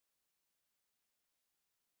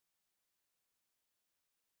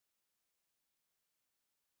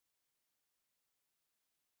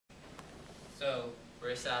So we're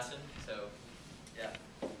Assassin, so yeah.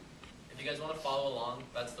 If you guys want to follow along,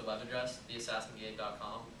 that's the web address,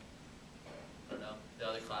 theassassingame.com. I don't know. The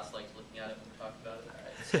other class likes looking at it when we're talking about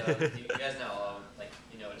it. Alright, so you guys know,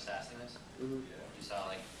 you know what Assassin is? Mm-hmm. Yeah. You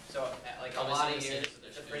saw, a lot of years,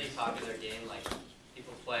 it's a pretty popular game,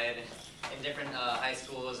 people play it in different high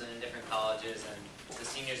schools and in different colleges, and the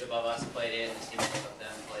seniors above us played it, and the seniors above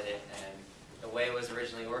them played it, and the way it was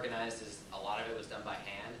originally organized is a lot of it was done by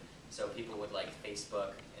hand, so people would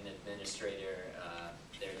Facebook an administrator,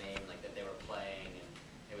 their name, that they were playing, and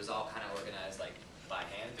it was all kind of organized by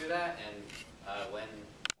hand through that, and when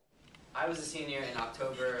I was a senior in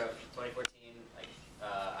October of 2014,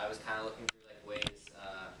 I was kind of looking through ways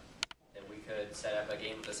that we could set up a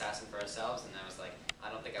game of Assassin for ourselves, and I was like, I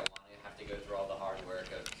don't think I want to have to go through all the hard work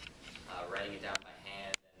of writing it down by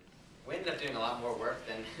hand. And we ended up doing a lot more work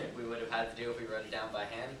than we would have had to do if we wrote it down by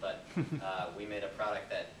hand, but we made a product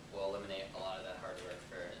that will eliminate a lot of that hard work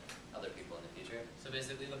for other people in the future. So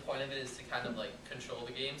basically the point of it is to kind of control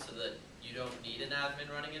the game so that you don't need an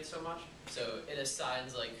admin running it so much. So it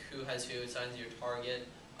assigns who has who, assigns your target.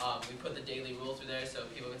 We put the daily rule through there so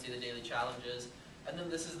people can see the daily challenges. And then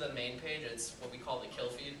this is the main page. It's what we call the kill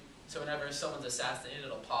feed. So whenever someone's assassinated,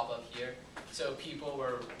 it'll pop up here. So people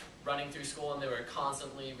were running through school and they were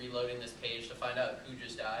constantly reloading this page to find out who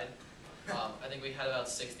just died. I think we had about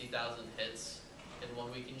 60,000 hits in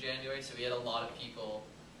 1 week in January. So we had a lot of people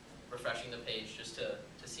refreshing the page just to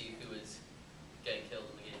see who is getting killed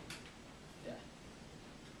in the game.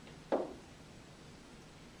 Yeah.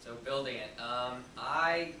 So building it,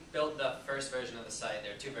 I built the first version of the site.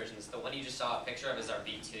 There are two versions. The one you just saw a picture of is our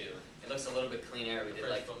V2. It looks a little bit cleaner. We did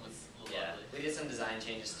First one was a little ugly. We did some design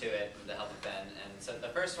changes to it with the help of Ben. And so the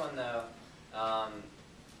first one though, I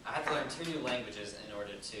had to learn 2 new languages in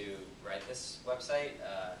order to write this website.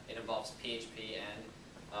 It involves PHP and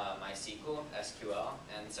MySQL, SQL,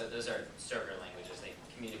 and so those are server languages. They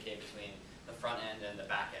communicate between the front end and the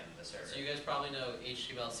back end of the server. So you guys probably know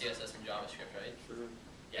HTML, CSS, and JavaScript, right? Mm-hmm.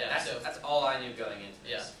 Yeah, that's all I knew going into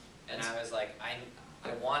this. Yeah. And I was like, I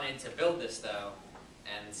wanted to build this though,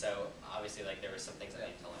 and so obviously there were some things I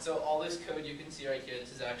needed to learn. So all this code you can see right here,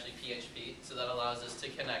 this is actually PHP, so that allows us to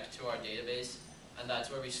connect to our database, and that's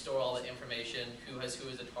where we store all the information, who has who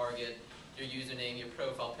as a target, your username, your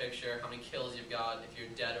profile picture, how many kills you've got, if you're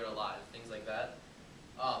dead or alive, things like that.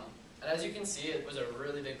 And as you can see, it was a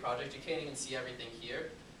really big project. You can't even see everything here.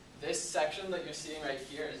 This section that you're seeing right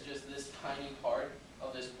here is just this tiny part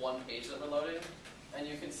of this one page that we're loading. And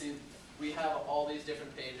you can see we have all these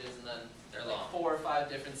different pages, and then they're long. 4 or 5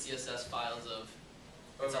 different CSS files of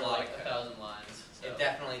over 1,000 lines. So. It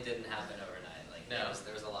definitely didn't happen overnight. No.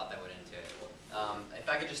 There was a lot that went into it. If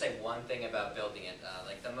I could just say one thing about building it,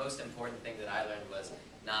 the most important thing that I learned was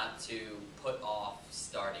not to put off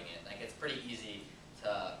starting it. It's pretty easy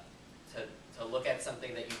to look at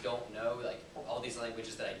something that you don't know, all these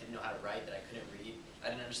languages that I didn't know how to write, that I couldn't read. I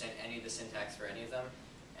didn't understand any of the syntax for any of them.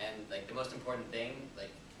 And the most important thing,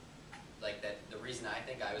 the reason I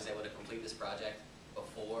think I was able to complete this project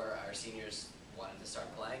before our seniors wanted to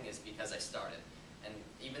start playing is because I started. And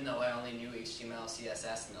even though I only knew HTML,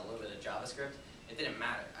 CSS, and a little bit of JavaScript, it didn't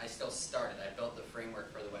matter. I still started. I built the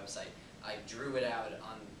framework for the website. I drew it out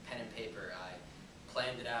on pen and paper. I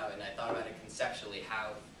planned it out, and I thought about it conceptually,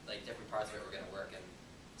 how different parts of it were going to work. And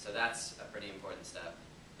so that's a pretty important step.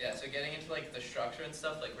 Yeah, so getting into the structure and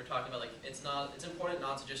stuff, we're talking about, it's important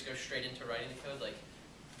not to just go straight into writing the code.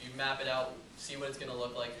 You map it out, see what it's going to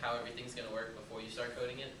look like, how everything's going to work before you start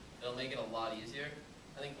coding it. It'll make it a lot easier.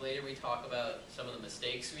 I think later we talk about some of the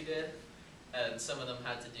mistakes we did, and some of them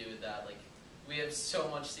had to do with that. We have so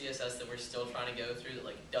much CSS that we're still trying to go through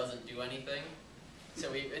that doesn't do anything.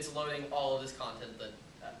 So it's loading all of this content that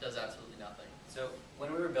does absolutely nothing. So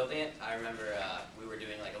when we were building it, I remember we were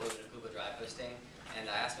doing a little bit of Google Drive hosting, and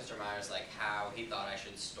I asked Mr. Myers how he thought I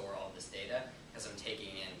should store all this data, because I'm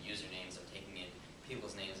taking in usernames, I'm taking in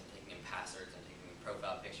people's names, I'm taking in passwords, I'm taking in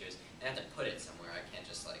profile pictures, and I have to put it somewhere. I can't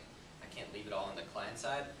just I can't leave it all on the client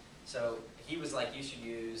side. So he was like, you should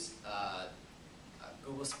use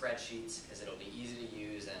Google Spreadsheets, because it'll be easy to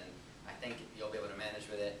use, and I think you'll be able to manage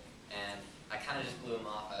with it. And I kind of just blew him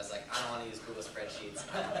off. I was like, I don't want to use Google Spreadsheets,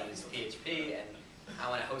 I want to use PHP, and I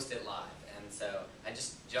want to host it live. And so I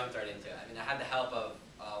just jumped right into it. I mean, I had the help of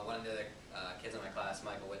one of the other kids in my class,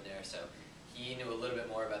 Michael Whitner, so he knew a little bit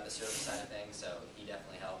more about the server side of things, so he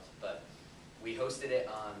definitely helped. But we hosted it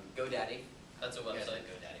on GoDaddy. That's a website.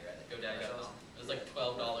 GoDaddy, right? GoDaddy.com. It was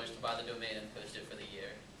 $12 to buy the domain and host it for the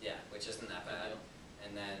year. Yeah, which isn't that bad.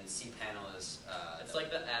 And then cPanel is... it's like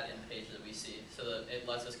the add-in page that we see, so that it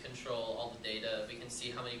lets us control all the data. We can see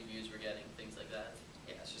how many views we're getting, things like that.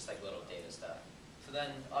 Yeah, it's just like little data stuff. So then,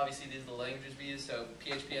 obviously, these are the languages we use. So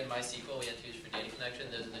PHP and MySQL we had to use for data connection.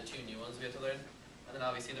 Those are the 2 new ones we had to learn. And then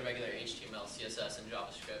obviously the regular HTML, CSS, and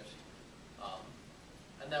JavaScript.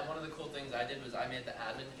 And then one of the cool things I did was I made the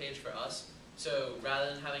admin page for us. So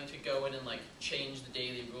rather than having to go in and like change the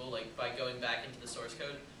daily rule, like by going back into the source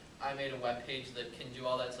code, I made a web page that can do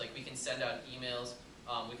all that. So like we can send out emails,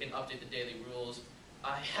 we can update the daily rules.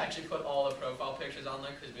 I actually put all the profile pictures on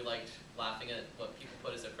there because we liked laughing at what people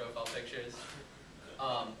put as their profile pictures.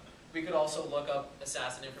 We could also look up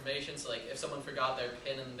assassin information. So like if someone forgot their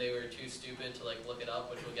PIN and they were too stupid to like look it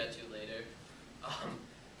up, which we'll get to later.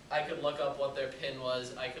 I could look up what their PIN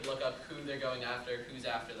was, I could look up who they're going after, who's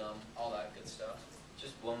after them, all that good stuff.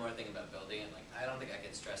 Just one more thing about building it, like I don't think I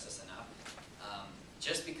can stress this enough.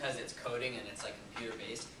 Just because it's coding and it's like computer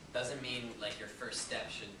based doesn't mean like your first step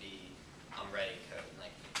should be writing code.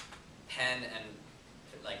 Like pen and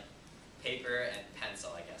like paper and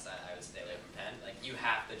pencil, I guess I would stay away from pen. Like you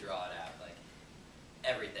have to draw it out, like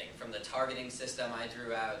everything from the targeting system I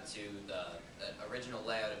drew out to the original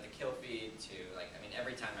layout of the kill feed to like, I mean,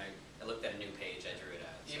 every time I looked at a new page, I drew it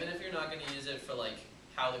out. So. Even if you're not going to use it for like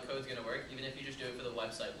how the code's going to work, even if you just do it for the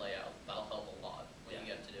website layout, that'll help a lot when you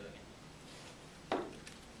get to doing it.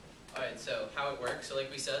 Alright, so how it works, so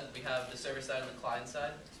like we said, we have the server side and the client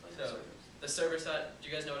side. So the server side, do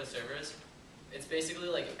you guys know what a server is? It's basically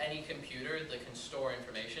like any computer that can store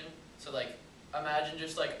information. So like, imagine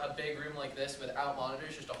just like a big room like this without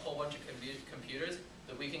monitors, just a whole bunch of computers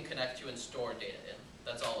that we can connect to and store data in.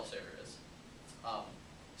 That's all a server is.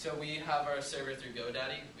 So we have our server through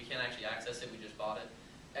GoDaddy. We can't actually access it, we just bought it.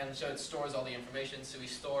 And so it stores all the information. So we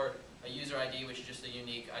store a user ID, which is just a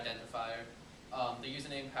unique identifier, the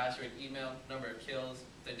username, password, email, number of kills,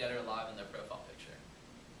 the dead or alive, and their profile picture.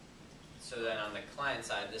 So then on the client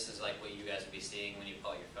side, this is like what you guys would be seeing when you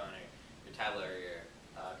pull out your phone or your tablet or your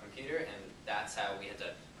computer, and that's how we had to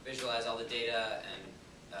visualize all the data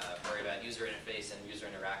and worry about user interface and user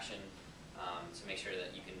interaction to make sure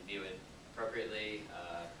that you can view it appropriately.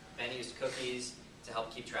 Ben used cookies to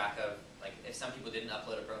help keep track of, like if some people didn't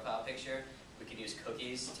upload a profile picture, we could use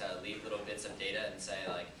cookies to leave little bits of data and say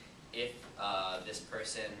like, if this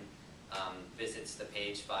person visits the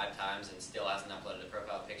page 5 times and still hasn't uploaded a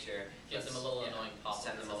profile picture, gives them a little annoying pop-up.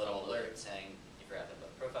 Send them a little alert saying you forgot to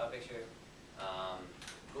upload a profile picture.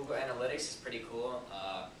 Google Analytics is pretty cool.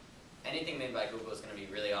 Anything made by Google is going to be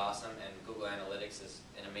really awesome, and Google Analytics is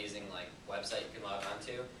an amazing like website you can log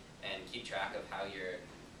onto and keep track of how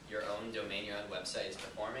your own domain, your own website is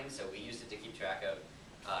performing. So we used it to keep track of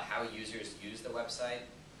how users use the website,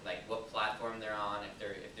 like what platform they're on,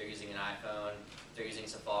 if they're using an iPhone, if they're using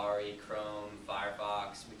Safari, Chrome,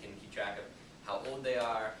 Firefox. We can keep track of how old they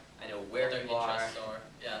are. I know where you are.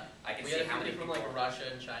 Yeah. I can see how many people from like Russia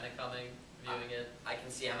and China coming, viewing it. I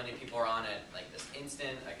can see how many people are on it like this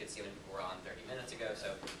instant. I could see how many people were on 30 minutes ago.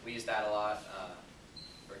 So we use that a lot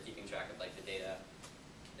for keeping track of like the data.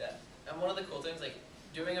 Yeah. And one of the cool things, like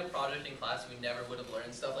doing a project in class, we never would have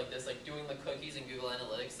learned stuff like this. Like doing the cookies in Google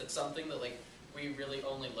Analytics, that's something that like we really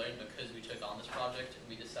only learned because we took on this project and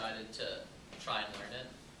we decided to try and learn it.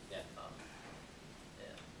 Yeah.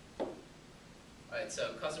 Alright,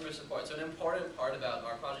 so customer support. So an important part about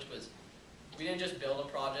our project was we didn't just build a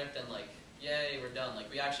project and like, yay, we're done. Like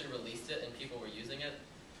we actually released it and people were using it.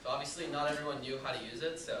 So obviously not everyone knew how to use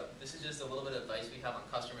it, so this is just a little bit of advice we have on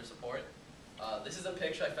customer support. This is a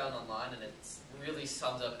picture I found online and it really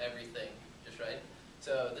sums up everything just right.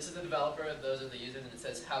 So this is the developer, those are the users, and it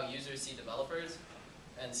says how users see developers.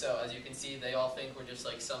 And so as you can see, they all think we're just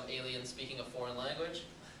like some alien speaking a foreign language.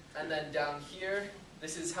 And then down here,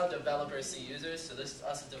 this is how developers see users. So this is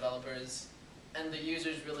us as developers. And the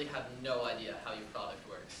users really have no idea how your product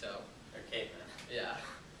works. So They're cavemen. yeah.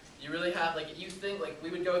 You really have, like, you think, like,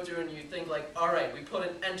 we would go through and you think, like, all right, we put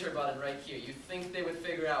an enter button right here. You think they would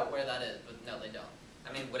figure out where that is, but no, they don't.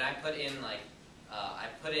 I mean, when I put in, like, I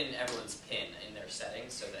put in everyone's PIN in their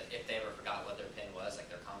settings so that if they ever forgot what their PIN was, like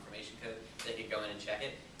their confirmation code, they could go in and check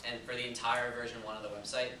it. And for the entire version 1 of the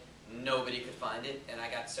website, nobody could find it, and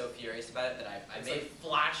I got so furious about it that I made like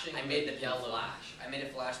flashing. I made the yellow flash. I made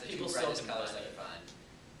it flash the People two still brightest couldn't colors find I could find.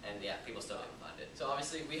 And yeah, people still couldn't find it. So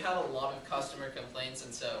obviously, we had a lot of customer complaints,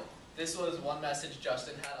 and so this was one message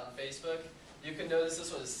Justin had on Facebook. You can notice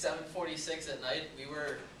this was 7:46 at night. We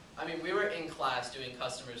were in class doing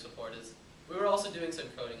customer support. We were also doing some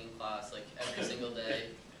coding in class, like every single day,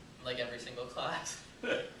 like every single class.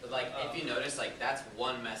 But like, if you notice, like that's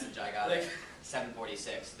one message I got Like- at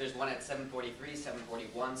 7:46. There's one at 7:43,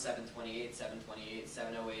 7:41, 7:28, 7:28,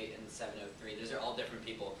 7:08, and 7:03. Those are all different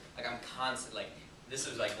people. Like I'm constant, like this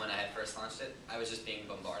was like when I had first launched it. I was just being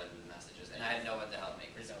bombarded with messages, and I had no one to help me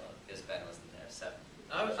because Ben wasn't there. So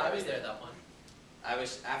I was there at that point.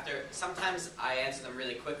 Sometimes I answer them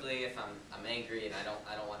really quickly if I'm angry and I don't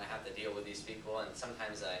want to have to deal with these people, and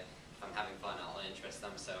sometimes if I'm having fun, I'll interest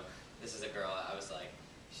them. So this is a girl. I was like,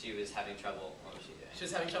 she was having trouble. What was she doing? She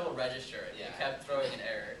was having trouble registering. Yeah. It kept throwing an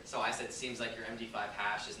error. So I said, seems like your MD5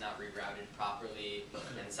 hash is not rerouted properly,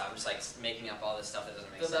 and so I'm just like making up all this stuff that doesn't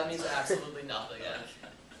make sense. So that means absolutely nothing. Yeah.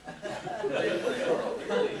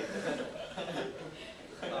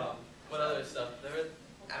 What other stuff? There were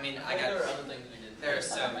other things we did. There are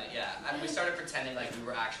so many, yeah. We started pretending like we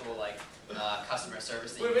were actual like customer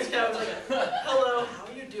service. We went down like, hello, how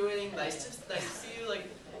are you doing? Nice to see you. Like,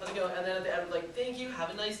 how's it going? And then at the end, we're like, thank you, have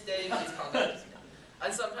a nice day. Please contact us.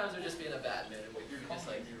 And sometimes we'd just be in a bad mood, and we'd just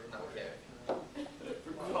like not care.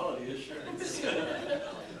 For quality assurance.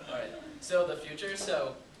 All right. So the future.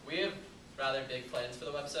 So we have rather big plans for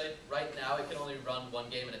the website. Right now, it can only run one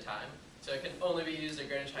game at a time. So it can only be used at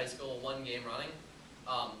Greenwich High School, one game running.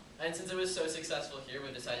 And since it was so successful here,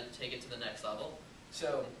 we decided to take it to the next level.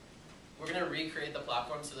 So we're going to recreate the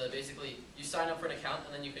platform so that basically you sign up for an account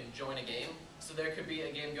and then you can join a game. So there could be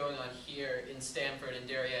a game going on here in Stanford and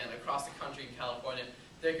Darien, across the country in California.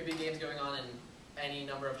 There could be games going on in any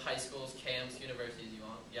number of high schools, camps, universities you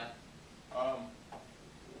want. Yeah?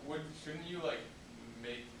 Shouldn't you like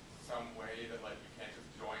make some way that like you can't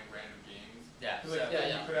just join random games? Yeah. Like,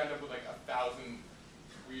 Yeah. You could end up with like 1,000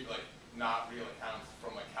 weird not real accounts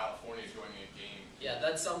from like California joining a game. Yeah,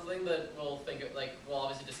 that's something that we'll we'll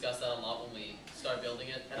obviously discuss that a lot when we start building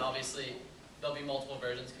it, and obviously there'll be multiple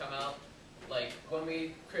versions come out. Like when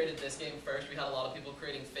we created this game first, we had a lot of people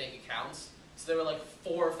creating fake accounts, so there were like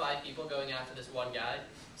 4 or 5 people going after this one guy.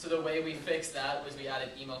 So the way we fixed that was we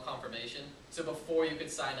added email confirmation. So before you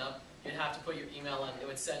could sign up, you'd have to put your email in. It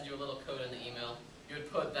would send you a little code in the email. You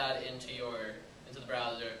would put that into the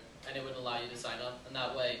browser, and it would allow you to sign up. And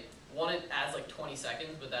that way, one, it adds like 20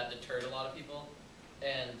 seconds, but that deterred a lot of people.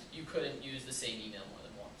 And you couldn't use the same email more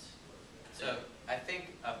than once. So I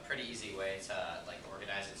think a pretty easy way to like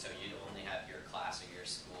organize it so you only have your class or your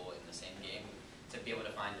school in the same game, to be able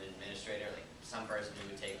to find an administrator, like some person who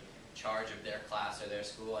would take charge of their class or their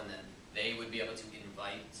school, and then they would be able to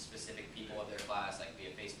invite specific people of their class, like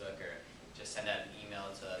via Facebook, or just send out an email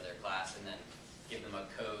to their class and then give them a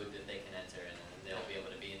code that they can enter, and then they'll be able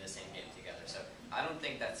to be in the same game together. So I don't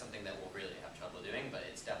think that's something that we'll really have trouble doing, but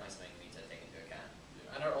it's definitely something we need to take into account.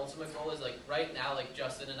 And our ultimate goal is like right now, like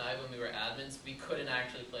Justin and I, when we were admins, we couldn't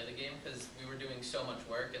actually play the game because we were doing so much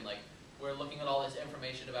work, and like we're looking at all this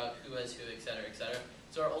information about who has who, et cetera, et cetera.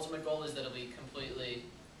 So our ultimate goal is that we completely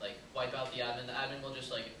like wipe out the admin. The admin will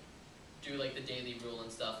just like do like the daily rule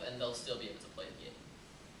and stuff, and they'll still be able to play the game.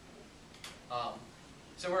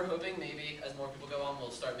 So we're hoping maybe as more people go on,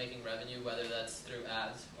 we'll start making revenue, whether that's through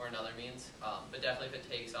ads or another means. But definitely if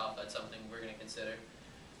it takes off, that's something we're going to consider.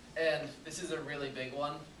 And this is a really big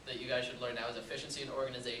one that you guys should learn now, is efficiency and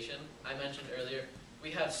organization. I mentioned earlier,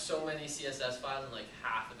 we have so many CSS files and like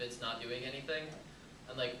half of it's not doing anything.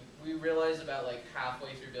 And like we realized about like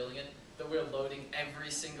halfway through building it that we're loading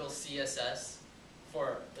every single CSS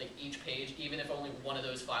for like each page, even if only one of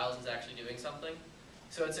those files is actually doing something.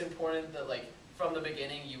 So it's important that like from the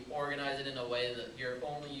beginning you organize it in a way that you're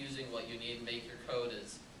only using what you need and make your code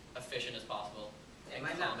as efficient as possible. It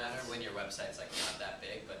might not matter when your website's like not that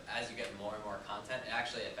big, but as you get more and more content, it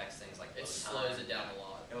actually affects things like It load slows time. it down a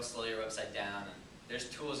lot. It will slow your website down, and there's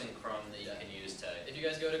tools in Chrome that you can use to. If you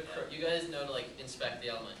guys go to Chrome, you guys know to like inspect the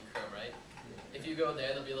element in Chrome, right? If you go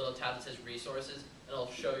there, there'll be a little tab that says resources, and it'll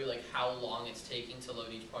show you like how long it's taking to load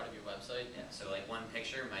each part of your website. Yeah, so like one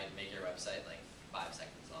picture might make your website like 5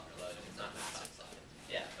 seconds longer load if it's not massive.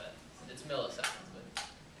 Yeah, but It's milliseconds, but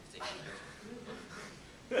it's taking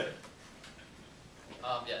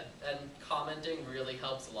yeah, and commenting really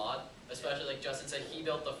helps a lot. Especially like Justin said, he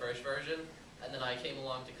built the first version, and then I came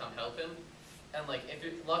along to come help him. And like,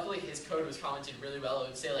 luckily his code was commented really well. It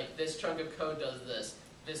would say like, this chunk of code does this.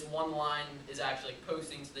 This one line is actually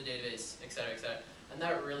posting to the database, et cetera, et cetera. And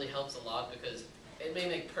that really helps a lot because it may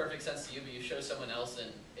make perfect sense to you, but you show someone else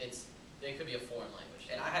and it could be a foreign language.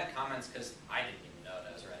 And I had comments because I didn't even know what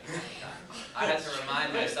I was writing at the time. I had to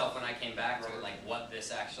remind myself when I came back to it, like what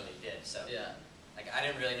this actually did. So Yeah. like I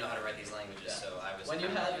didn't really know how to write these languages, so I was. When you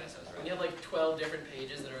kinda have writing as I was when you have like 12 different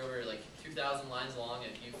pages that are over like 2,000 lines long,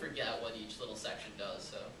 and you forget what each little section does,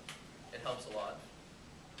 so it helps a lot.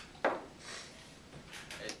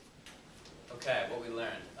 Okay, what we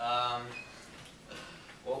learned.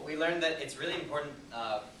 Well, we learned that it's really important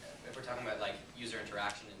if we're talking about like user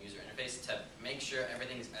interaction and user interface, to make sure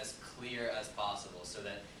everything's as clear as possible so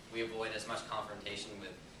that we avoid as much confrontation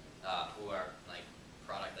with who our like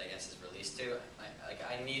product, I guess, is released to.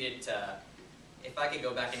 I needed to, if I could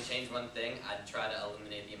go back and change one thing, I'd try to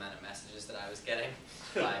eliminate the amount of messages that I was getting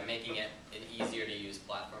by making it an easier to use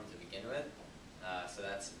platform to begin with. So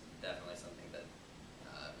that's definitely something that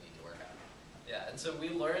we need to work on. Yeah, and so we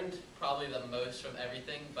learned probably the most from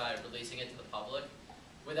everything by releasing it to the public.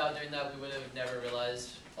 Without doing that, we would have never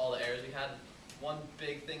realized all the errors we had. One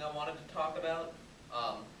big thing I wanted to talk about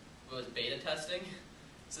was beta testing.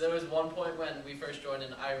 So there was one point when we first joined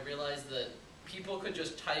and I realized that people could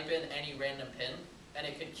just type in any random pin and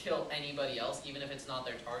it could kill anybody else, even if it's not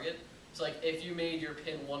their target. So like if you made your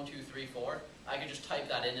pin 1234, I could just type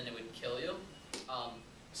that in and it would kill you.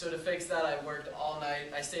 So to fix that, I worked all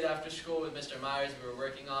night. I stayed after school with Mr. Myers. We were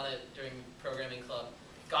working on it during programming club.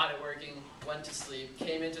 Got it working, went to sleep,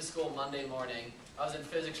 came into school Monday morning. I was in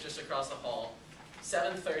physics just across the hall.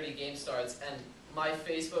 7:30 game starts, and my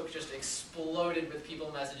Facebook just exploded with people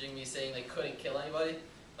messaging me saying they couldn't kill anybody.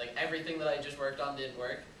 Like everything that I just worked on didn't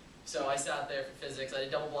work. So I sat there for physics. I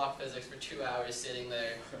did double block physics for 2 hours sitting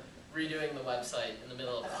there redoing the website in the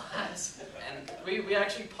middle of class. And we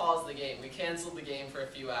actually paused the game. We canceled the game for a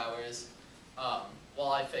few hours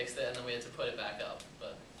while I fixed it, and then we had to put it back up.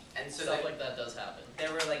 But and so stuff like that does happen.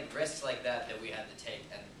 There were like risks like that we had to take,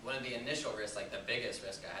 and one of the initial risks, like the biggest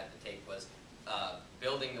risk I had to take, was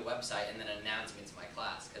building the website and then announcing it to my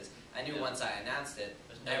class, because I knew once I announced it,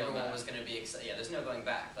 everyone was going to be excited. Yeah, there's no going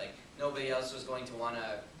back. Like nobody else was going to want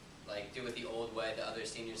to like do it the old way. The other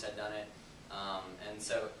seniors had done it, and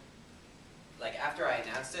so like after I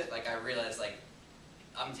announced it, like I realized like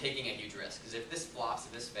I'm taking a huge risk, because if this flops,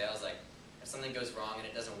 if this fails, like if something goes wrong and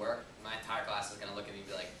it doesn't work, my entire class is going to look at me and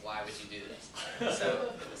be like, why would you do this?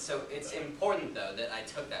 So it's important though that I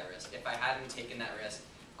took that risk. If I hadn't taken that risk,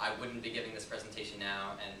 I wouldn't be giving this presentation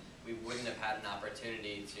now, and we wouldn't have had an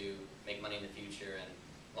opportunity to make money in the future and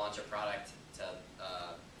launch a product to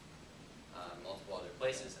multiple other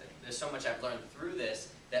places. There's so much I've learned through this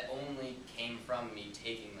that only came from me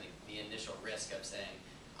taking like the initial risk of saying,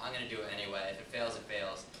 I'm going to do it anyway. If it fails, it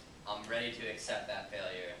fails. I'm ready to accept that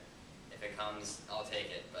failure. If it comes, I'll take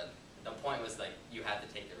it. But the point was like you had to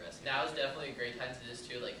take the risk. Now is definitely a great time to do this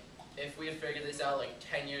too. Like if we had figured this out like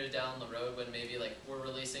 10 years down the road, when maybe like we're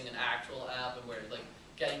releasing an actual app and we're like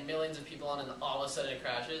getting millions of people on and all of a sudden it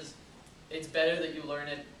crashes, it's better that you learn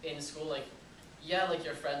it in school. Like yeah, like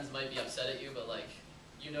your friends might be upset at you, but like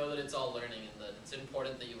you know that it's all learning and that it's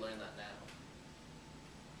important that you learn that now.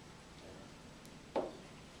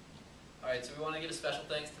 Alright, so we want to give a special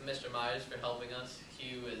thanks to Mr. Myers for helping us.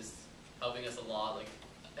 He was helping us a lot. Like,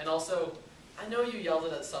 and also, I know you yelled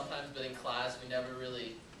at us sometimes, but in class we never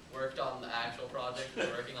really worked on the actual project.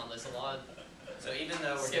 We're working on this a lot. So even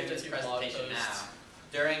though we're giving this presentation now,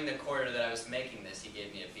 during the quarter that I was making this, he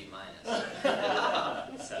gave me a B-. So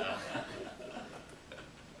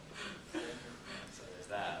there's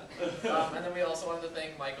that. And then we also wanted to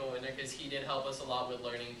thank Michael Winder, because he did help us a lot with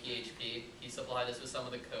learning PHP. He supplied us with some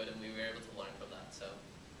of the code, and we were able to learn from that. So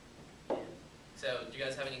do you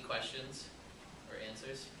guys have any questions or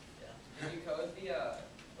answers? Yeah. Did you code the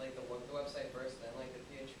website first, then like the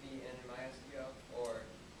PHP and MySQL, or?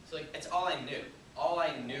 So like it's all I knew. All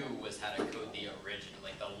I knew was how to code the original,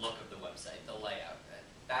 like the look of the website, the layout.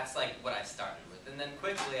 That's like what I started with, and then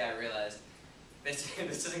quickly I realized this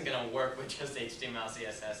isn't going to work with just HTML,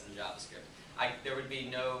 CSS, and JavaScript. There would be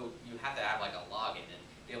no. You have to have like a login and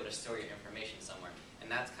be able to store your information somewhere, and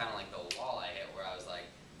that's kind of like the wall I hit, where I was like,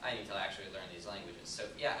 I need to actually learn these languages. So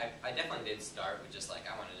yeah, I definitely did start with just like,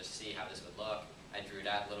 I wanted to see how this would look. I drew it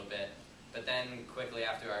out a little bit. But then quickly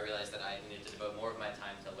after, I realized that I needed to devote more of my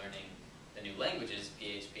time to learning the new languages,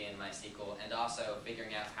 PHP and MySQL, and also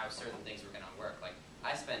figuring out how certain things were going to work. Like,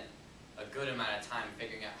 I spent a good amount of time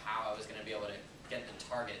figuring out how I was going to be able to get the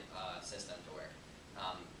target system to work.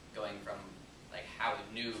 Going from like how it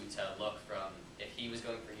knew to look from if he was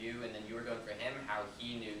going for you and then you were going for him, how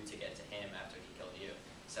he knew to get to him after he killed you.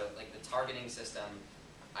 So like the targeting system,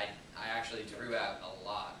 I actually drew out a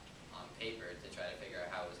lot on paper to try to figure out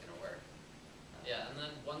how it was going to work. Yeah, and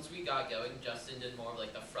then once we got going, Justin did more of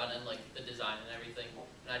like the front end, like the design and everything,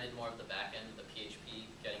 and I did more of the back end, the PHP,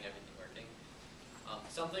 getting everything working.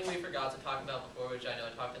 Something we forgot to talk about before, which I know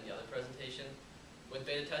I talked in the other presentation, with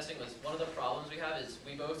beta testing, was one of the problems we have is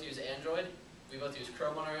we both use Android, we both use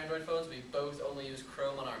Chrome on our Android phones, we both only use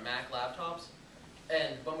Chrome on our Mac laptops.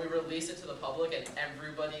 And when we release it to the public and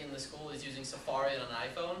everybody in the school is using Safari on an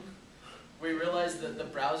iPhone, we realized that the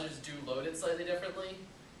browsers do load it slightly differently.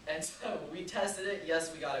 And so we tested it, yes,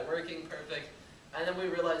 we got it working perfect. And then we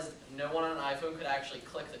realized no one on an iPhone could actually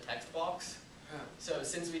click the text box. So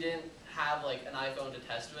since we didn't have like an iPhone to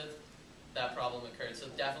test with, that problem occurred. So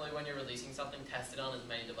definitely when you're releasing something, test it on as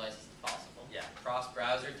many devices as possible. Yeah,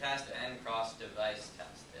 cross-browser test and cross-device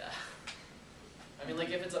test. Yeah. I mean,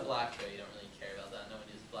 like if it's a BlackBerry, you don't really care about that. No one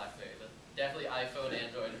uses BlackBerry, but definitely iPhone,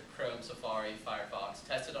 Android, Chrome, Safari, Firefox.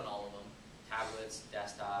 Test it on all of them. Tablets,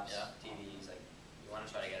 desktops, Yeah. TVs, like, you want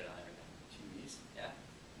to try to get it on everything. TVs. Yeah,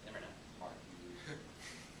 never know. Smart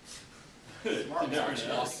Smart You never guy.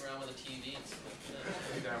 know. Walking around with a TV and stuff.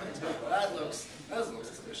 Well, that doesn't look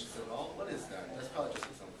suspicious at all. What is that? That's probably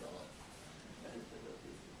just some umbrella.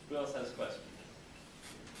 Who else has questions?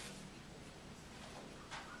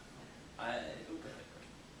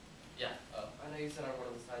 Yeah. Oh. I know you said on one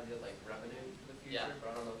of the slides you had like revenue for the future, Yeah.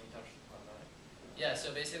 but I don't know if you touched upon that. Yeah, so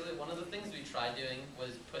basically one of the things we tried doing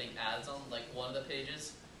was putting ads on like one of the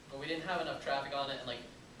pages, but we didn't have enough traffic on it, and like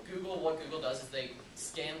what Google does is they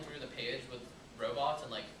scan through the page with robots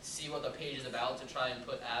and like see what the page is about to try and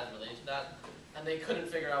put ads related to that, and they couldn't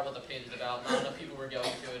figure out what the page is about. Not enough people were going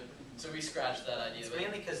to it, so we scratched that idea. It's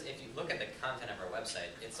mainly because if you look at the content of our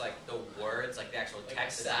website, it's like the words, like the actual Like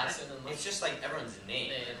text is on assassin it. and It's just like everyone's name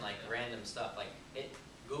Name. and like random stuff. Like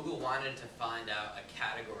Google wanted to find out a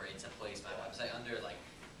category to place my website under, like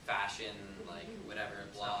fashion, like whatever,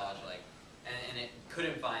 blog, like, and it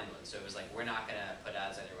couldn't find one. So it was like, we're not gonna put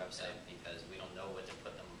ads on your website because we don't know what to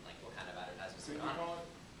put them, like what kind of advertisements Can to you put on.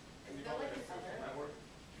 call it a social network?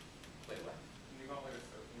 Wait, what? Can you call it a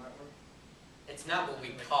social network? It's not what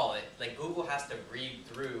we call it. Like Google has to read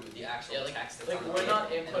through the actual Yeah, like- text that's like on the we're page not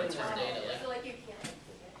and inputting return this it. data, like- So like you can't take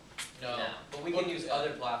it. No. But we can use Yeah.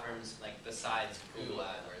 other platforms like besides Google Google.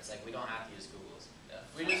 AdWords. Like we don't have to use Google's. Yeah.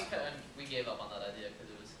 We gave up on that idea because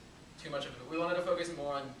it was too much of it. We wanted to focus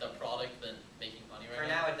more on the product than making money right For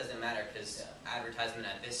now, it doesn't matter because Yeah. advertisement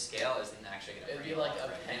at this scale isn't actually going to It'd bring be like off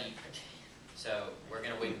a right penny now. per game. So we're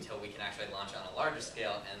going to wait until we can actually launch on a larger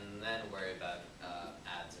scale and then worry about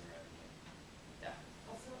ads and revenue. Yeah.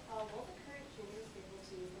 Also, will the current juniors be able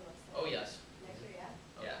to use the website? Oh yes. Next year, yeah?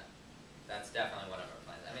 Yeah. That's definitely one of our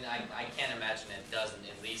plans. I mean, I can't imagine it doesn't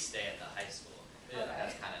at least stay at the high school. Yeah.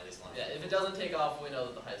 That's kind of at least one. Yeah, if it doesn't take off, we know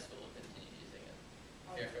that the high school will continue using it.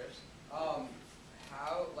 Here first. How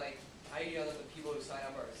do you know that the people who sign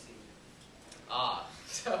up are seniors?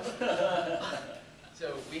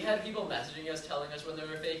 So we had people messaging us telling us when they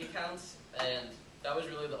were fake accounts, and that was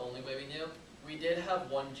really the only way we knew. We did have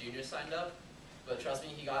one junior signed up, but trust me,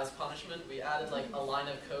 he got his punishment. We added like a line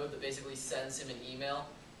of code that basically sends him an email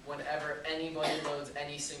whenever anybody loads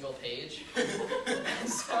any single page. And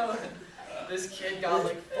so this kid got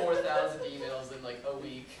like 4,000 emails in like a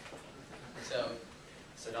week. So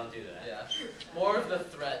don't do that. Yeah, more of the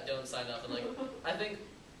threat, don't sign up. And like, I think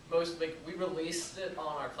we released it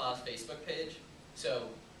on our class Facebook page, so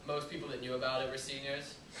most people that knew about it were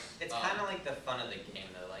seniors. It's kind of like the fun of the game,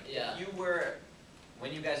 though. Like, Yeah.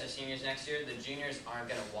 when you guys are seniors next year, the juniors aren't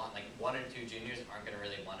going to want, like, one or two juniors aren't going to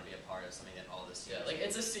really want to be a part of something that all the Yeah, seniors like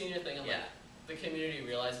it's a senior thing, and Yeah. like the community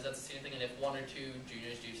realizes that's a senior thing, and if one or two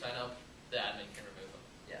juniors do sign up, the admin can remove them.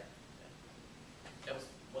 Yeah. Yep.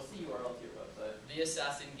 What's the URL to your website?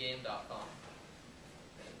 theassassingame.com.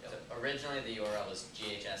 So originally the URL was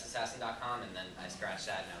ghsassassin.com, and then I scratched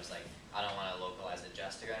that, and I was like, I don't want to localize it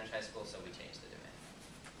just to Greenwich High School, so we changed the domain.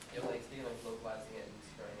 Yeah, like speaking of localizing it and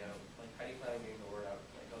spreading out, like how do you plan on getting the word out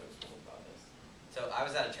to like other schools about this? So I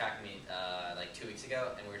was at a track meet like 2 weeks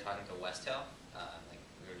ago, and we were talking to West Hill, like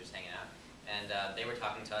we were just hanging out, and they were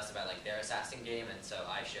talking to us about like their assassin game, and so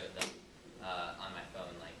I showed them on my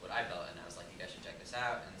phone like what I built, and I was like, you guys should check this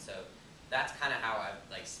out, and so that's kind of how I've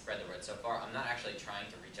like spread the word so far. I'm not actually trying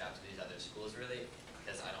to reach out to these other schools really,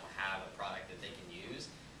 because I don't have a product that they can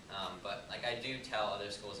use, but like I do tell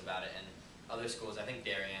other schools about it, and other schools, I think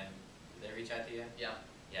Darien, did they reach out to you? Yeah.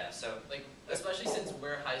 Yeah, so Like, especially since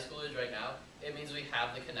we're high schoolers right now, it means we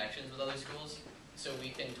have the connections with other schools, so we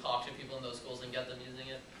can talk to people in those schools and get them using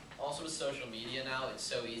it. Also with social media now, it's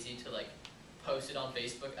so easy to like post it on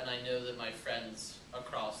Facebook, and I know that my friends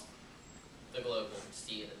across the globe will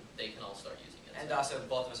see it and they can all start using it. and so. also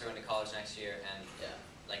both of us are going to college next year, and Yeah.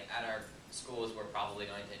 like at our schools, we're probably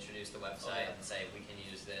going to introduce the website yeah. and say we can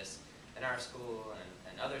use this in our school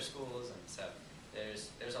and other schools, and so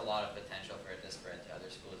there's a lot of potential for it to spread to other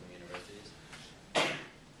schools and universities.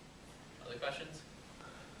 Other questions?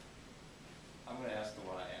 I'm going to ask the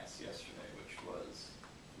one I asked yesterday, which was,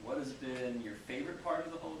 what has been your favorite part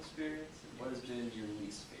of the whole experience, and what has been your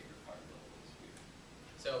least favorite part of the whole experience?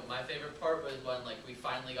 So my favorite part was when like we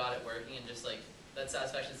finally got it working, and just like that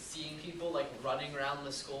satisfaction, seeing people like running around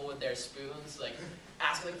the school with their spoons, like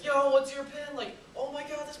asking like, yo, what's your pin? Like, oh my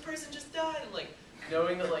god, this person just died, and like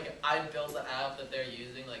knowing that like I built the app that they're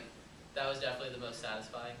using, like that was definitely the most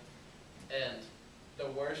satisfying. And the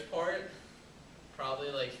worst part, probably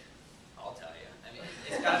like, I'll tell you. I mean,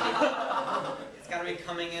 it's gotta be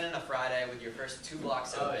coming in on a Friday with your first 2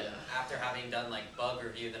 blocks Oh, open yeah. after having done like bug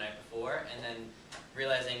review the night before, and then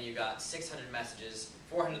realizing you got 600 messages,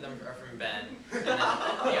 400 of them are from Ben, and then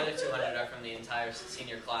the other 200 are from the entire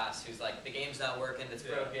senior class who's like, the game's not working, it's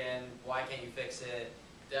Yeah. broken, why can't you fix it?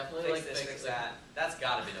 definitely Fix like this, fix that. That's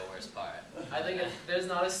gotta be the worst part. I think there's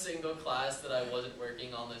not a single class that I wasn't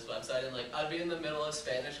working on this website, and like I'd be in the middle of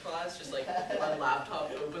Spanish class, just like my laptop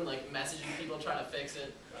open, like messaging people trying to fix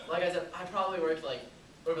it. Like I said, I probably worked like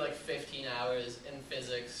over like 15 hours in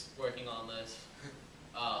physics working on this.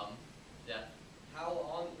 Yeah, How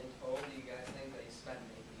long in total do you guys think that you spent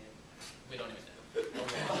making it? we don't even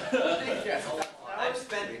know. Yes. I've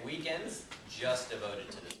spent weekends just devoted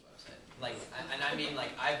to this website. Like, and I mean,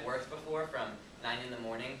 like, I've worked before from 9 in the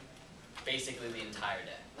morning, basically the entire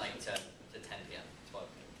day, like to 10 p.m., 12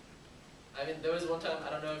 p.m. I mean, there was one time,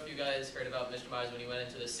 I don't know if you guys heard about Mr. Myers when he went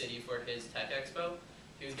into the city for his tech expo.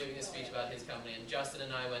 He was giving a speech about his company, and Justin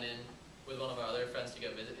and I went in with one of our other friends to go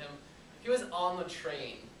visit him. He was on the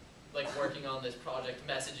train, like working on this project,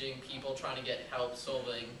 messaging people, trying to get help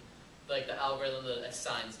solving like the algorithm that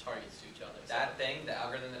assigns targets to each other. So That thing, the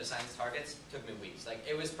algorithm that assigns targets, took me weeks. Like,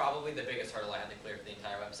 it was probably the biggest hurdle I had to clear for the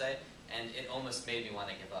entire website, and it almost made me want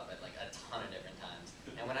to give up at like a ton of different times.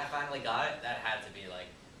 And when I finally got it, that had to be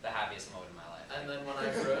like the happiest moment of my life. And then when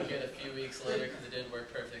I broke it a few weeks later because it didn't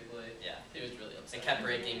work perfectly, Yeah. he was really upset. It kept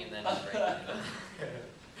breaking and then breaking.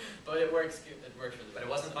 But it works. It works really But it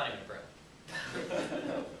well. wasn't funny when it broke.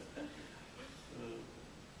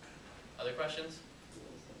 Other questions?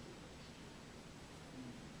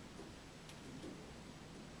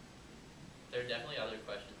 There are definitely other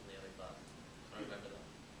questions in the other class. I don't remember them.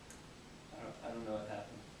 I don't know what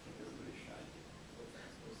happened. I think everybody's shy.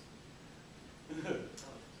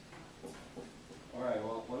 All right,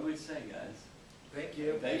 well, what do we say, guys? Thank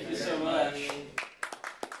you. Thank you so much.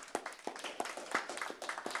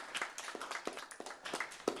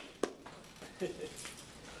 Did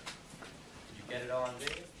you get it all on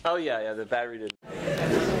video? Oh yeah, the battery did.